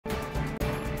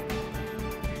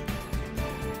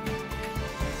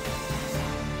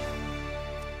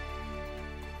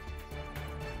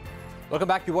Welcome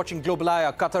back. You're watching Global Eye.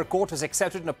 A Qatar court has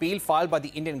accepted an appeal filed by the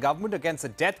Indian government against the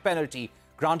death penalty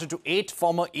granted to 8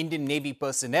 former Indian Navy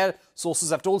personnel.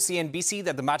 Sources have told CNBC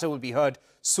that the matter will be heard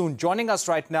soon. Joining us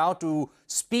right now to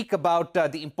speak about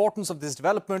the importance of this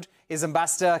development is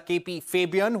Ambassador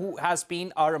Fabian, who has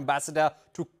been our ambassador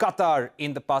to Qatar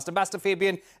in the past. Ambassador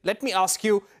Fabian, let me ask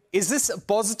you, is this a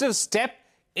positive step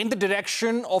in the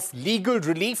direction of legal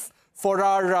relief for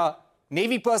our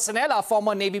Navy personnel, our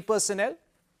former Navy personnel?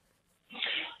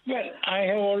 Well, I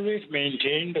have always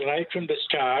maintained right from the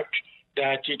start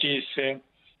that it is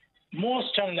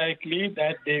most unlikely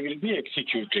that they will be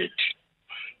executed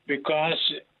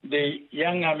because the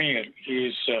young Amir, he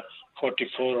is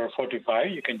 44 or 45,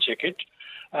 you can check it,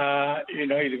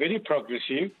 is very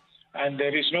progressive, and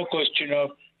there is no question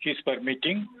of his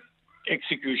permitting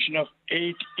execution of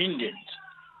 8 Indians.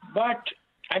 But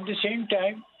at the same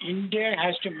time, India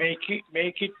has to make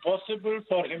it possible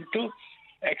for him to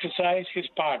exercise his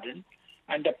pardon,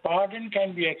 and the pardon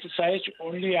can be exercised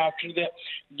only after the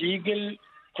legal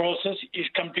process is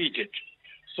completed.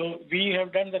 So we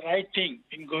have done the right thing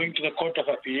in going to the Court of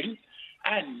Appeal,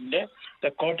 and the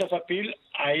Court of Appeal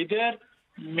either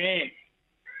may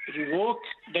revoke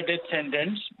the death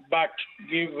sentence but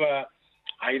give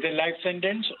either life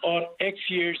sentence or X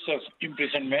years of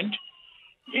imprisonment,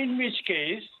 in which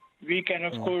case we can,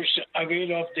 of course,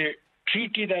 avail of the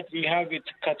treaty that we have with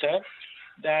Qatar,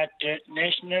 that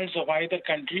nationals of either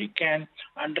country can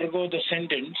undergo the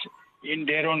sentence in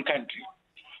their own country.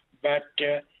 But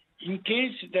in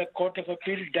case the Court of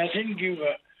Appeal doesn't give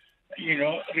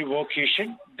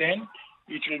revocation, then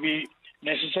it will be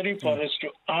necessary for us to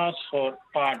ask for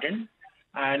pardon.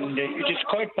 And it is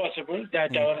quite possible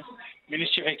that our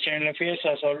Ministry of External Affairs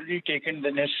has already taken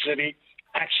the necessary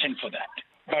action for that.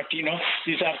 But,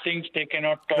 these are things they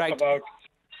cannot talk about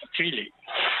freely.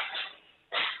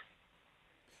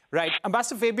 Right.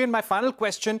 Ambassador Fabian, my final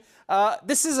question.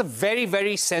 This is a very,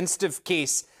 very sensitive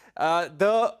case.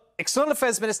 The External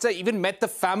Affairs Minister even met the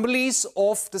families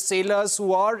of the sailors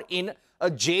who are in a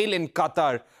jail in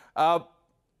Qatar.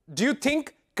 Do you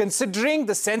think, considering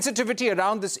the sensitivity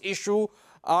around this issue,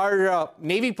 our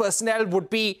Navy personnel would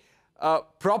be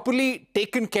properly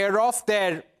taken care of,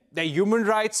 their human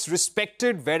rights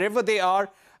respected wherever they are?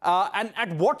 And at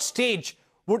what stage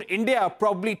would India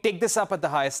probably take this up at the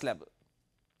highest level?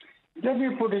 Let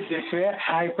me put it this way.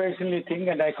 I personally think,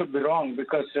 and I could be wrong,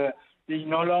 because being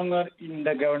no longer in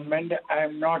the government, I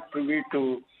am not privy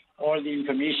to all the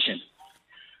information.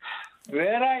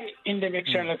 Were I in the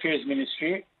External Affairs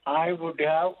Ministry, I would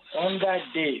have, on that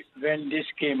day when this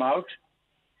came out,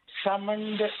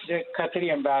 summoned the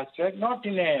Qatari ambassador, not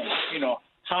in a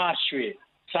harsh way,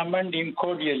 summoned him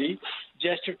cordially,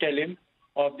 just to tell him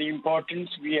of the importance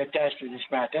we attach to this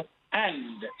matter.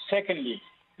 And secondly,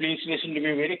 please listen to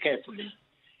me very carefully.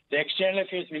 The External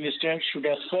Affairs Minister should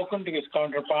have spoken to his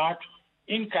counterpart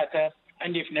in Qatar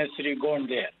and, if necessary, gone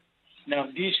there. Now,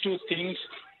 these two things,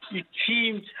 it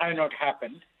seems, have not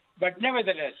happened. But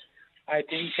nevertheless, I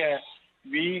think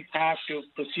we have to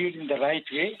proceed in the right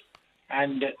way.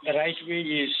 And the right way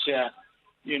is,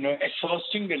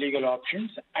 exhausting the legal options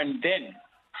and then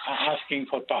asking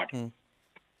for pardon.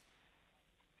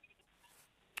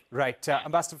 Right.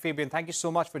 Ambassador Fabian, thank you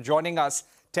so much for joining us,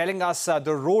 telling us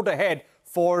the road ahead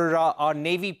for our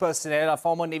Navy personnel, our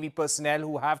former Navy personnel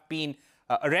who have been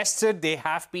arrested. They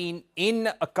have been in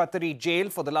a Qatari jail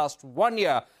for the last 1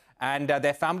 year, and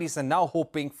their families are now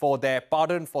hoping for their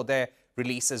pardon, for their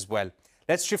release as well.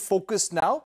 Let's shift focus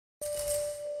now.